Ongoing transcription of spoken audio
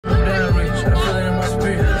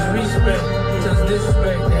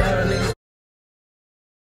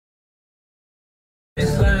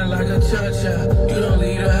cha-cha. You don't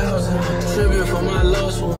leave the house, I'm tripping for my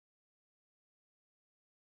lost one.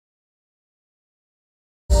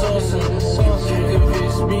 Salsa, you can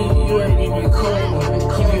convince me, you ain't even call me.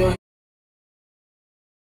 Keep your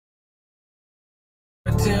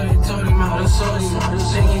tell they told him how to sauce.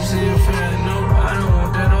 They keep saying fair, no, I don't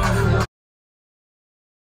want that offer.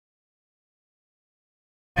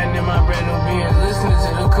 And in my brand new beers, listening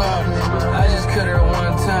to the car. I just cut her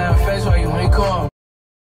one time, face why you ain't call.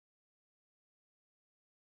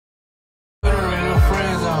 Put her in her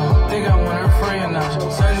friend zone, think I want her friend now.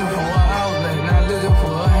 Searching for an outlet, not looking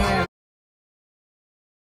for a hand.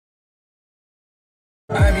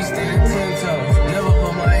 I be standing 10 toes, never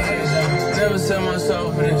put my hands down. Never sell my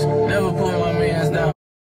soul for this, never put my mans down.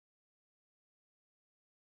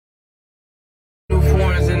 New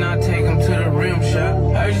foreigns and I take them to the rim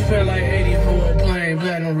shop. I just spent like 80 for a plain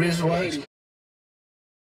platinum wristwatch.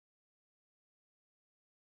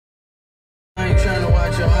 I ain't trying to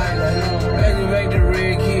watch your highlights. Activate the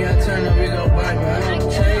red key, I turn up, it go bite me. I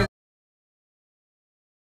don't change.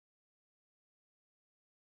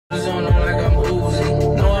 On them like I'm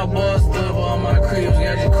Uzi. Know I bossed up, all my cribs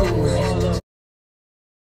got jacuzzis.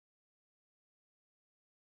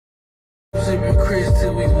 Sipping Chris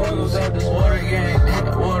till we bottles out this water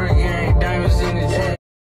gang, diamonds in the chain.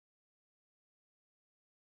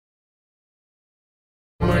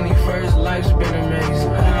 Money first, life's been amazing.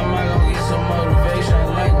 How am I gonna get some motivation? I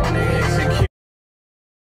like when they execute.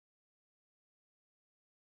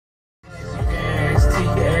 You can ask T,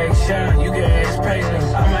 ask Sean, you can ask Payton.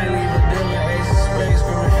 I might leave a dealer ace of space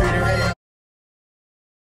for refrigerator.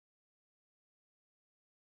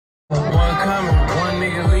 One coming, one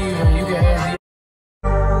nigga leaving, you can ask.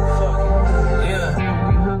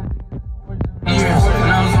 Years, when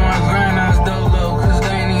I was on my grind, I was dolo, cause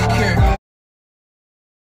they ain't even care.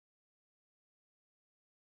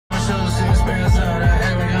 Shoulders in the spans out, I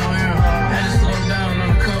had it on him. Had to slow down on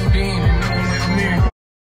the codeine and no one in the mirror.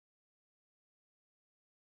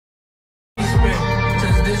 Respect,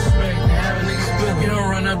 just disrespect, and have a nigga spill. You don't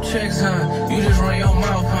run up checks, huh? You just run your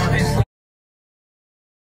mouth, huh? It's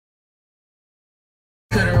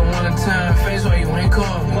cut her one time, face why you ain't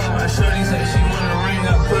call me. My shorty said she want a ring, I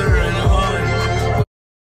put her in the heart.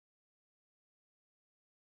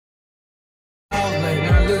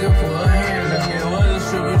 Not looking for a hand up, it was a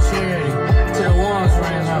strip of charity. Till the ones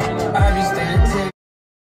ran out, I be standing 10.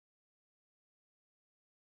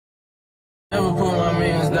 Never put my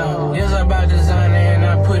mans down. Yes, I bought designer and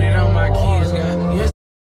I put it on my kids, God. Yes.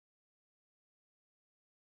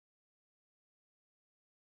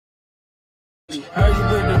 Heard you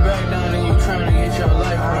put the back down and you trying to get your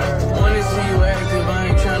life right. Wanna see you active, I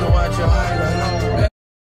ain't trying to watch your highlights.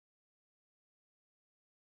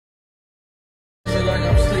 Feel like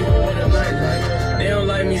I'm sleeping with a nightlight. They don't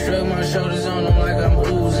like me, shrug my shoulders on them like I'm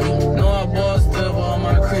Uzi. Know I bossed up, all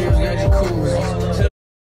my cribs got jacuzzis.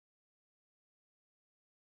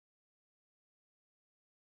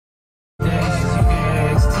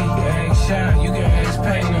 You can ask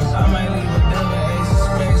Payton. I might leave a double ace of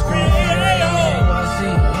space for NYC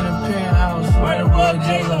in a penthouse right above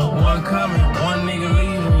J-Lo. One coming, one nigga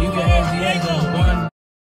leaving. You can ask Diego. One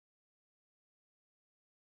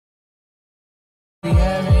we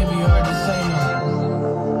have it, be hard to say no.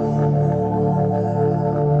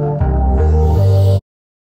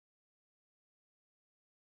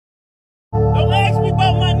 Don't ask me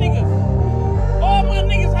about my niggas. All my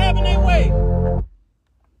niggas having their way.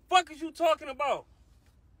 Fuck is you talking about?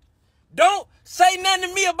 Don't say nothing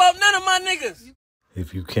to me about none of my niggas.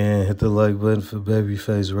 If you can, hit the like button for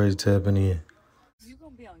Babyface Ray tapping in. You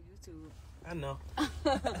gonna be on YouTube. I know.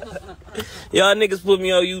 Y'all niggas put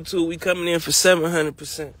me on YouTube. We coming in for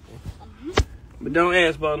 700%. But don't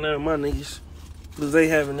ask about none of my niggas. Because they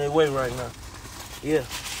having their way right now. Yeah.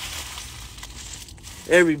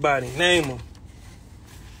 Everybody, name them.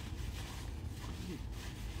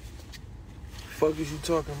 Fuck is you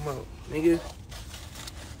talking about, nigga?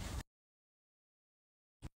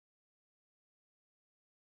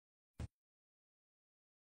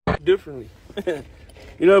 Differently.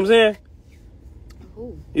 You know what I'm saying?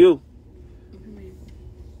 Who? You.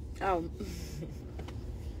 Oh.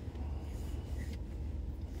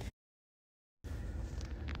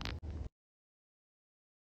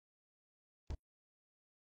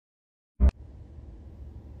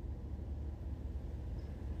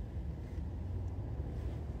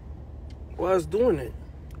 Why is doing it?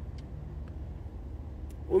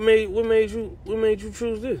 What made you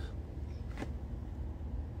choose this?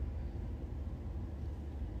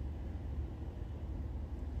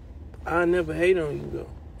 I never hate on you though.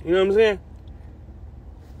 You know what I'm saying?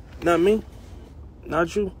 Not me.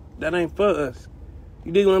 Not you. That ain't for us.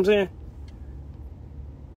 You dig what I'm saying?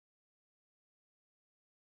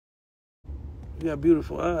 You got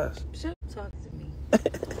beautiful eyes. Shut up, talk to me.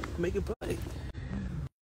 Make it play.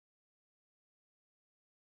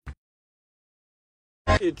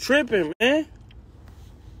 You're tripping, man.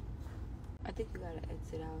 I think you gotta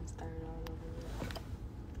exit out and start it all over.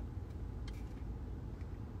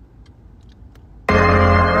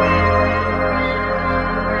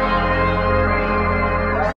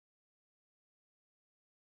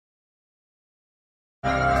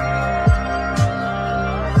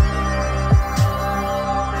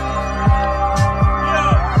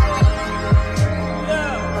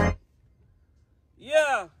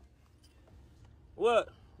 Yeah.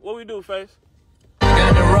 What we do, Face?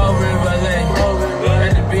 Got the Rover in valet.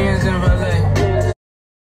 Got the Benz in valet.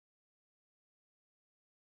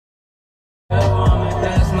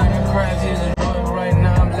 Last night I cried tears of joy. Right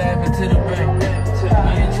now I'm laughing to the bank. I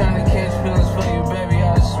ain't trying to catch feelings for you, baby. I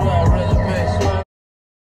swear I'd rather pay.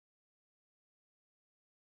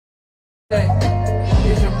 Hey,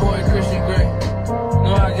 it's your boy Christian Gray.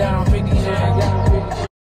 No, I got him 50 shades.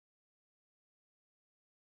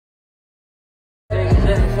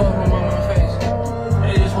 Let it fuck him on my face.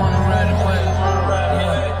 They just wanna ride and play.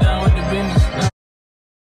 Yeah, down with the business.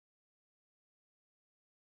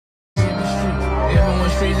 In the street. If I'm on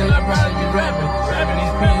streets, and I'd probably be rapping. Rapping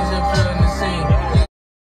these pieces and flooding the scene.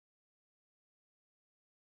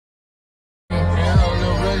 Ain't holding no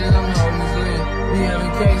grudges, I'm holding this lean. We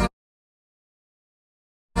having cases.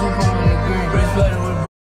 On the green. Wrist flooded with.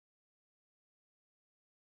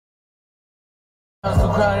 I was too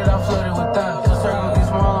crowded, I flooded with thoughts. The circle gets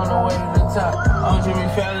small on the way to the top. I'm Jimmy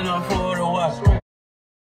Fallon, I'm forward to watch.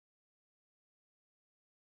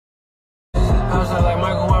 I was like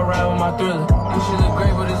Michael, I ride with my thriller. This shit look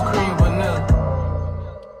great, but it's cream vanilla.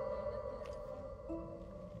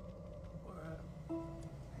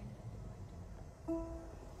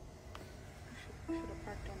 Should have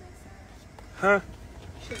parked on that side. Huh?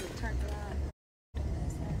 Should have turned around on that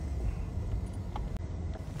side.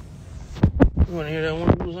 You wanna hear that one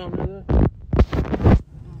who's on there?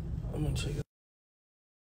 I'm gonna check it.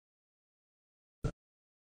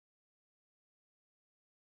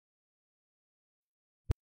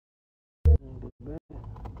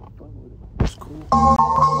 It's cool.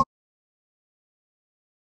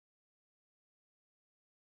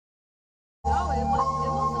 No, it was a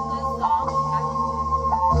good song.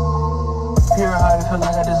 Pure heart, I feel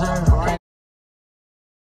like I deserve it. Right?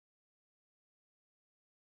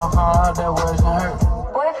 I found out that words can hurt.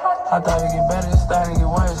 I thought it'd get better, it's starting to get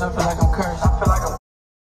worse. I feel like I'm cursed. I feel like I'm.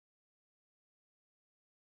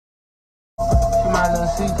 She my little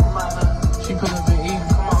secret. She put up an even.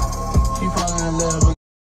 She falling in love, but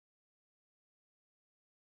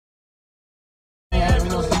ain't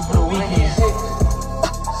having no sleep for the weekend.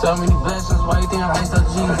 So many blessings, why you think I iced up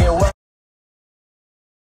jeans? Get wet.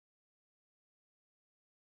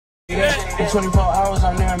 In 24 hours,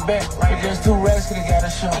 I'm there and back. If there's 2 racks, could've got a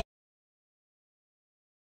show.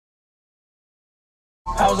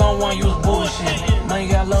 I was on one, you was bullshit. Money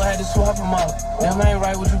got low, had to swap them out. Them ain't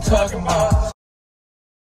right, what you talking about?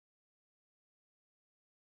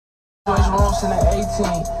 Rolls in the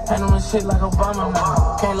 18, handling shit like Obama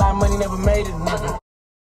now. Can't lie, money never made it, nigga.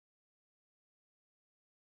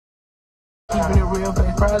 Keeping it real,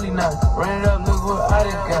 but probably not. Ran it up, look what I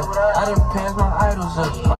done got. I done passed my idols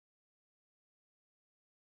up.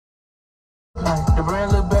 Like, the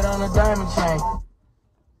brand look better on a diamond chain.